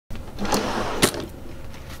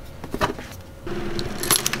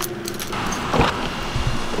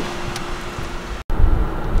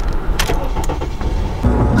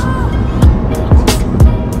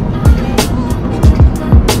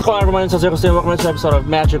everyone, it's Jose and welcome to this episode of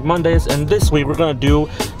Magic Mondays. And this week we're gonna do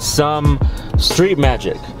some street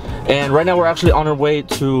magic. And right now we're actually on our way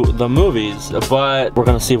to the movies, but we're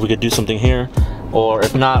gonna see if we could do something here, or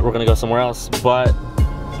if not, we're gonna go somewhere else. But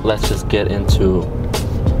let's just get into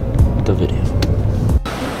the video.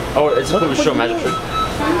 Oh, it's supposed to show a magic trick.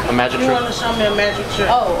 A magic trick. You want to show me a magic trick?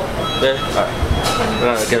 Oh. There. All right.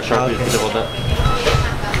 We're gonna get a Sharpie to hold that.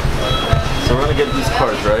 So we're gonna get these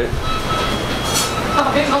cards, right?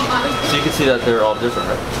 So you can see that they're all different,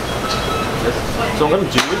 right? Yes. So what I'm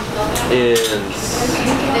gonna do is,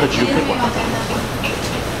 could you pick one?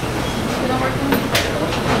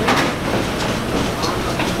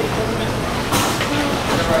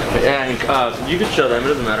 And you can show them. It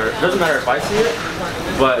doesn't matter. It doesn't matter if I see it,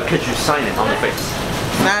 but could you sign it on the face?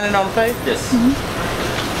 Sign it on the face? Yes.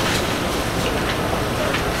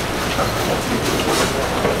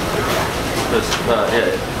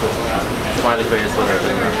 Yeah, cool. Smiley face with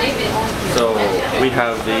everything. So we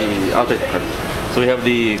have the, I'll take the card. So we have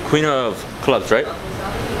the Queen of Clubs, right?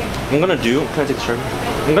 I'm gonna do, can I take the shirt?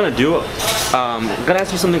 I'm gonna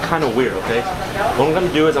ask you something kind of weird, okay? What I'm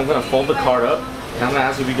gonna do is I'm gonna fold the card up, and I'm gonna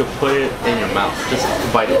ask you if you can put it in your mouth. Just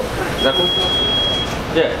bite it. Is that cool?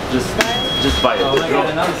 Yeah, just bite it. Oh my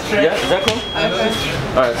God, yeah, is that cool? Okay.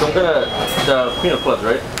 Alright, so I'm gonna, the Queen of Clubs,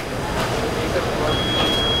 right?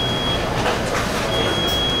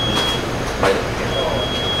 Bite it.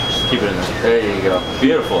 Just keep it in there. There you go.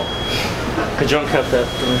 Beautiful. Could you uncap that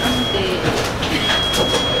for me?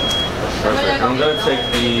 Perfect. I'm gonna take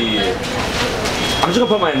the... I'm just gonna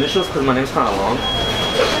put my initials because my name's kind of long.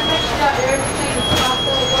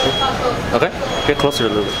 Okay. Get closer a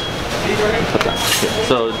little bit. Put that. Okay.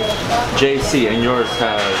 So JC, and yours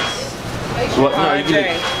has... What? No, you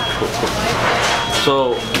can... Cool.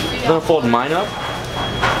 So I'm gonna fold mine up.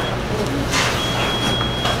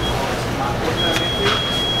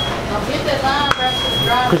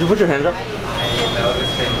 Could you put your hands up?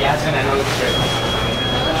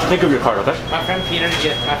 Think of your card, okay? My friend Peter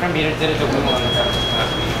did it the blue one.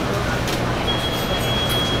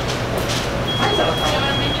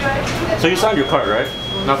 So you signed your card, right?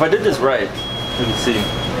 Now if I did this right, you can see.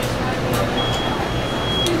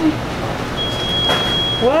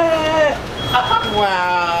 What?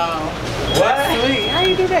 Wow. What? Sweet. How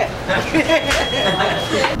you do that?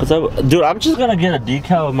 Dude, I'm just gonna get a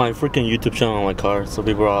decal of my freaking YouTube channel on my car, so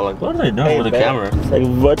people are all like, "What are they doing with the camera?" It's like,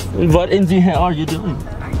 what in the hell are you doing?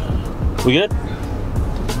 We good?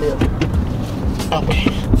 Yeah. Okay.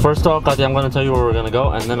 First off, Katya, I'm gonna tell you where we're gonna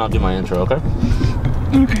go, and then I'll do my intro. Okay?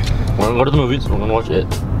 Okay. We're gonna go to the movies. We're gonna watch it.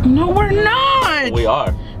 No, we're not. We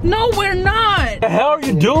are. No, we're not. What the hell are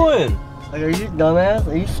you doing? Like, are you dumbass?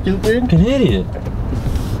 Are you stupid? Fucking idiot.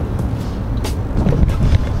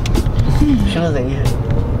 She was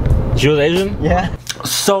Asian. She was Asian? Yeah.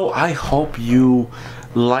 So I hope you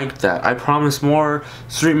like that. I promised more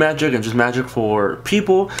street magic and just magic for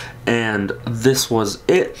people, and this was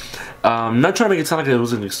it. Not trying to make it sound like it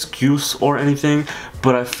was an excuse or anything,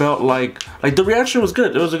 but I felt like the reaction was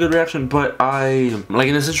good. It was a good reaction, but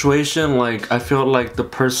in a situation, I felt like the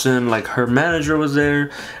person, her manager was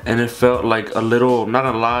there, and it felt like a little, not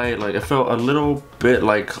gonna lie, it felt a little bit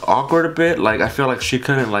awkward a bit. I feel like she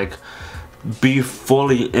couldn't be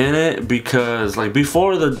fully in it, because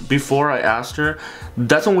before I asked her,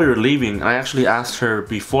 that's when we were leaving. I actually asked her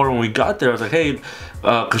before when we got there. I was like, hey,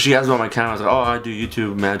 because she asked about my camera. I was like, oh, I do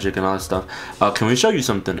YouTube magic and all that stuff. Can we show you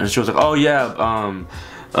something? And she was like, oh yeah,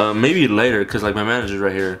 maybe later, because my manager's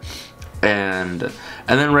right here. And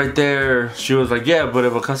then right there she was like, yeah, but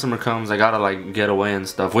if a customer comes, I gotta get away and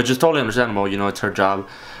stuff, which is totally understandable, you know, it's her job.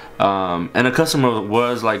 And a customer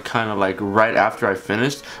was kind of right after I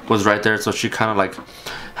finished, was right there, so she kind of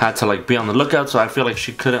had to be on the lookout. So I feel like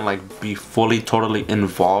she couldn't be fully totally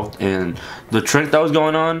involved in the trick that was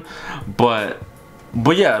going on, but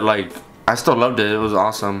yeah, I still loved it. It was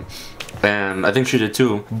awesome, and I think she did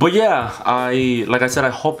too. But yeah, like I said, I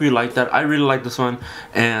hope you like that. I really like this one,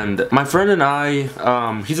 and my friend and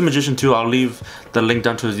I, he's a magician too. I'll leave the link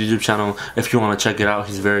down to his YouTube channel if you want to check it out.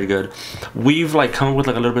 He's very good. We've come up with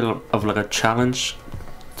a little bit of a challenge,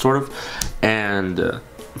 sort of, and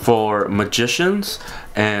for magicians,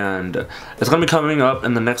 and it's gonna be coming up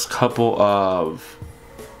in the next couple of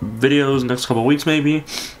videos, next couple of weeks maybe,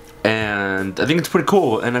 and I think it's pretty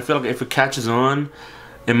cool, and I feel like if it catches on,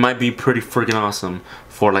 it might be pretty freaking awesome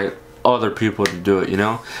for other people to do it, you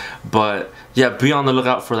know. But yeah, be on the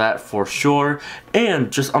lookout for that for sure.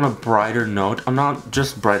 And just on a brighter note, I'm not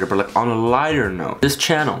just brighter, but on a lighter note, this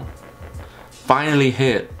channel finally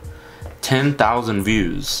hit 10,000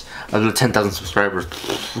 views, 10,000 subscribers.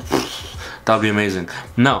 That would be amazing.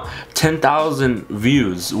 No, 10,000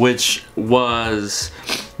 views, which was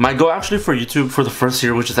my goal actually for YouTube for the first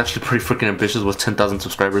year, which is actually pretty freaking ambitious, was 10,000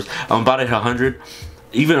 subscribers. I'm about at 100.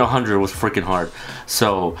 Even 100 was freaking hard.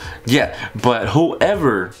 So yeah, but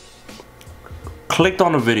whoever clicked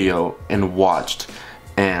on a video and watched,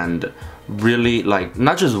 and really like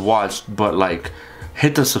not just watched, but like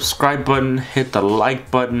hit the subscribe button, hit the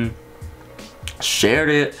like button, shared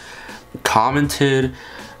it, commented,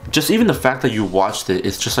 just even the fact that you watched it,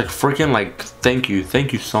 it's just like freaking like thank you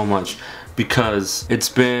so much, because it's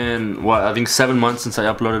been what, I think 7 months since I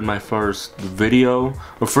uploaded my first video,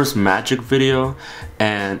 or first magic video,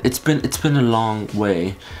 and it's been a long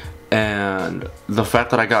way, and the fact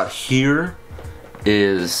that I got here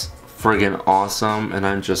is friggin' awesome, and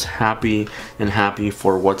I'm just happy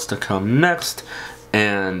for what's to come next.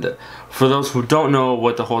 And for those who don't know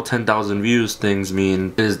what the whole 10,000 views things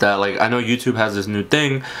mean, is that like I know YouTube has this new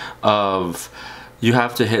thing of you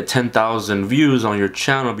have to hit 10,000 views on your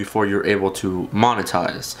channel before you're able to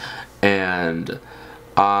monetize. And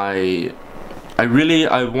I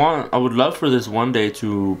would love for this one day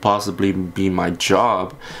to possibly be my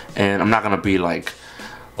job, and I'm not gonna be like,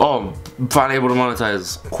 oh, I'm finally able to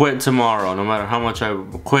monetize, quit tomorrow, no matter how much I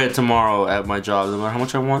quit tomorrow at my job, no matter how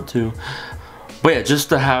much I want to. But yeah, just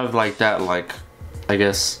to have like that, like, I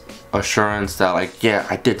guess, assurance that like, yeah,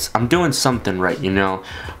 I'm doing something right, you know,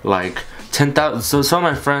 like 10,000. So some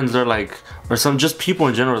of my friends are like, or some just people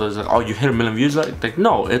in general, they're like, oh, you hit 1 million views. Like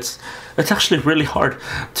no, it's actually really hard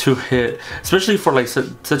to hit, especially for like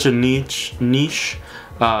such a niche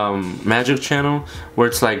magic channel, where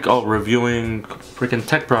it's like, oh, reviewing freaking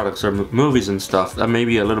tech products or movies and stuff. That may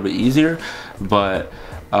be a little bit easier, but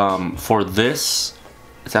for this,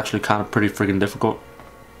 it's actually kind of pretty freaking difficult.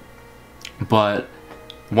 But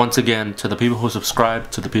once again, to the people who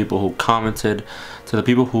subscribed, to the people who commented, to the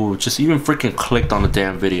people who just even freaking clicked on the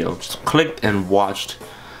damn video, just clicked and watched,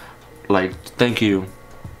 like, thank you.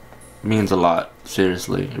 It means a lot,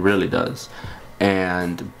 seriously, it really does.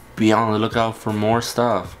 And be on the lookout for more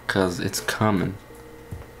stuff, because it's coming.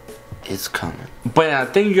 It's coming. But yeah,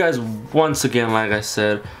 thank you guys once again, like I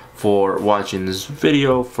said, for watching this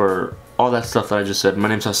video, for all that stuff that I just said. My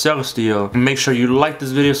name's Castillo. Make sure you like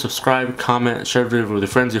this video, subscribe, comment, share the video with your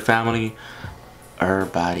friends, your family,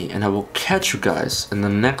 everybody, and I will catch you guys in the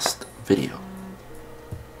next video.